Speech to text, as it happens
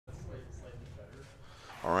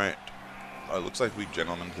All right. It looks like we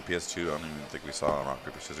gentlemen to the PS2. I don't even think we saw rock,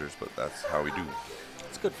 paper, scissors, but that's how we do.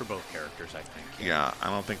 It's good for both characters, I think. Yeah, I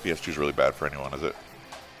don't think PS2 is really bad for anyone, is it?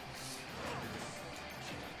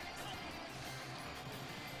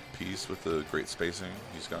 Peace with the great spacing.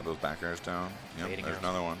 He's got those back airs down. Yep, Fading there's out.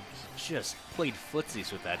 another one. Just played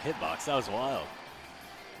footsies with that hitbox. That was wild.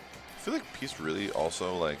 I feel like Peace really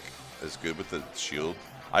also like is good with the shield.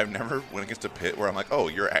 I've never went against a pit where I'm like, oh,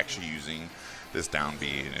 you're actually using this down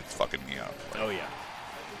B and it's fucking me up. Like, Oh, yeah.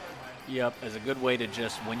 Yep, as a good way to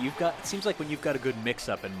just, when you've got, it seems like when you've got a good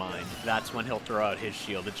mix-up in mind, that's when he'll throw out his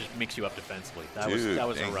shield. It just makes you up defensively. That dude,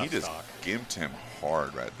 was a and rough he just stock. gimped him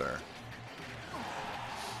hard right there.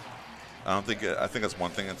 I think that's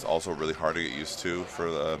one thing that's also really hard to get used to for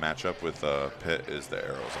the matchup with Pit is the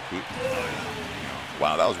arrows. Like,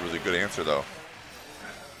 wow, that was a really good answer though.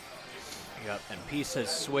 Yep, and Peace has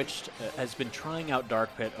switched, has been trying out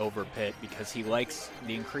Dark Pit over Pit because he likes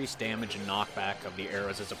the increased damage and knockback of the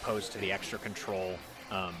arrows as opposed to the extra control.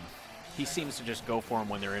 He seems to just go for them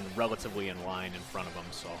when they're relatively in line in front of him,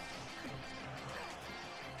 so.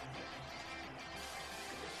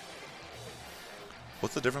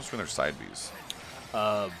 What's the difference between their side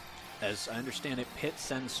Bs? As I understand it, Pit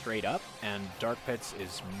sends straight up, and Dark Pit's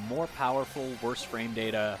is more powerful, worse frame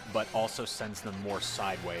data, but also sends them more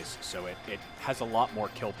sideways, so it has a lot more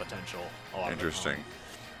kill potential. Interesting.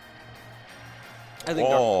 I think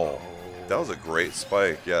Whoa, that was a great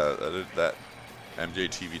spike. Yeah, that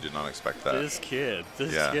MJTV did not expect that. This kid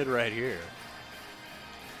right here.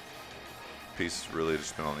 Peace really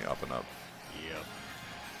just been on the up and up. Yep.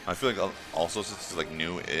 I feel like also since it's like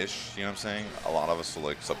new-ish, you know what I'm saying? A lot of us will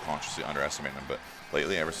like subconsciously underestimate him, but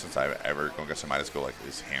lately, ever since I've ever gone against him, I just go like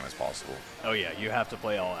as ham as possible. Oh yeah, you have to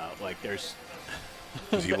play all out. Like there's.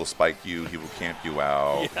 Because he will spike you, he will camp you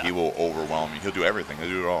out, Yeah. he will overwhelm you, he'll do everything, he'll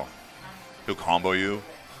do it all. He'll combo you.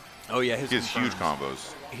 Oh yeah, He has huge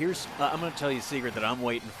combos. Here's I'm going to tell you a secret that I'm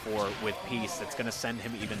waiting for with Peace that's going to send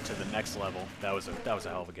him even to the next level. That was a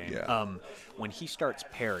hell of a game. Yeah. When he starts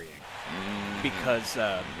parrying, because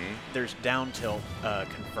there's down tilt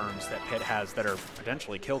confirms that Pit has that are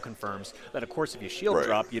potentially kill confirms. That of course if you shield Right.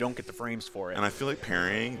 drop, you don't get the frames for it. And I feel like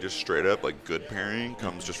parrying, just straight up, like good parrying,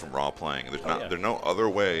 comes just from raw playing. There's yeah. there's no other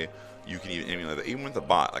way you can even emulate that. Even with the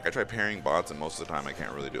bot, like I try parrying bots, and most of the time I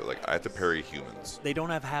can't really do it. Like I have to parry humans. They don't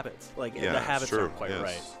have habits. Like Yeah, the it's habits true. aren't quite Yes.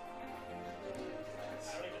 right.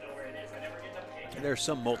 There's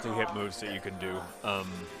some multi-hit moves that you can do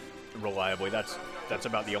reliably. That's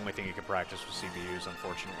about the only thing you can practice with CBUs,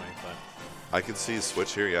 unfortunately. But I can see a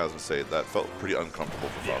switch here. Yeah, I was gonna say that felt pretty uncomfortable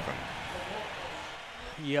for Falcon.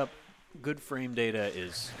 yep, good frame data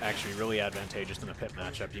is actually really advantageous in the Pit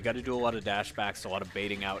matchup. You got to do a lot of dashbacks, a lot of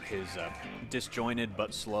baiting out his disjointed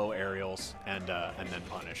but slow aerials, and then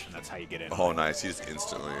punish, and that's how you get in. Oh, nice. He just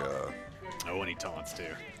instantly. Oh, and he taunts too.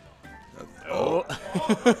 Oh,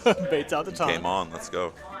 Baits out the taunt. game on. Let's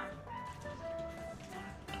go.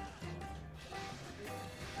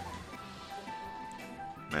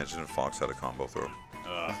 Imagine if Fox had a combo throw.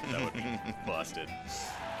 That would be busted.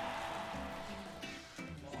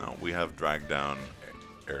 No, we have dragged down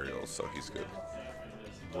aerials, so he's good.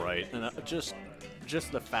 Right, and just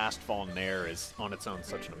the fast fall nair is on its own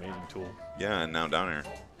such an amazing tool. Yeah, and now down air.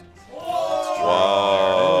 There it is,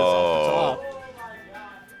 off the top.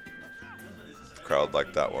 Crowd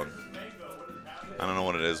liked that one. I don't know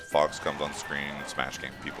what it is. Fox comes on screen, Smash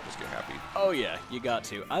game, people just get happy. Oh yeah, you got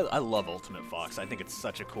to. I love Ultimate Fox. I think it's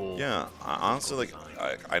such a cool. Yeah, honestly, like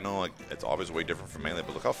I know, like it's always way different from Melee,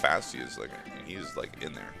 but look how fast he is. Like he's like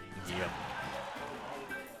in there. Yep.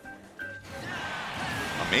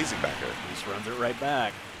 Amazing back air. He just runs it right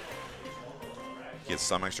back. He gets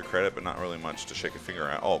some extra credit, but not really much to shake a finger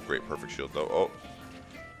at. Oh, great, perfect shield though. Oh,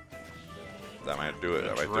 that might do it.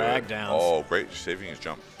 That might do drag it. downs. Oh, great, saving his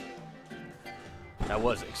jump. That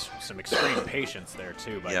was some extreme patience there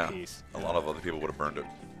too by Yeah, Peace. a lot of other people would have burned it.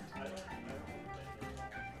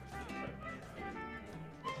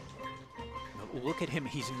 Look at him.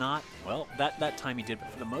 He's not, well, that time he did, but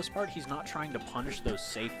for the most part, he's not trying to punish those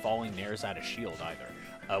safe falling nairs out of shield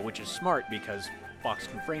either, which is smart because Fox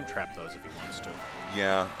can frame trap those if he wants to.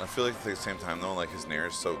 Yeah, I feel like at the same time though, like his nair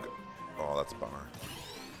is so good. Oh, that's a bummer.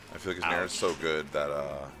 I feel like his nair is so good that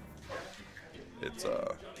it's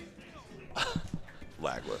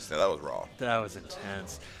lagless. Yeah, that was raw. That was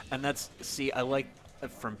intense. And that's, see, I like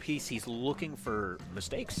from Peace, he's looking for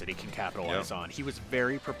mistakes that he can capitalize on. He was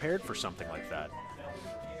very prepared for something like that.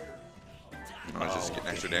 Oh, just getting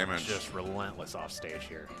extra damage. Just relentless off stage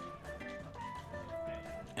here.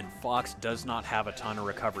 and Fox does not have a ton of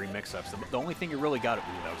recovery mix-ups. The only thing you really got to,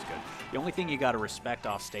 that was good. The only thing you got to respect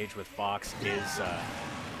off stage with Fox is,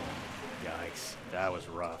 yikes, that was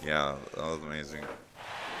rough. Yeah, that was amazing.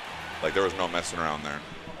 Like, there was no messing around there.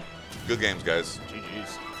 Good games, guys.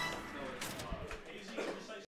 GG's.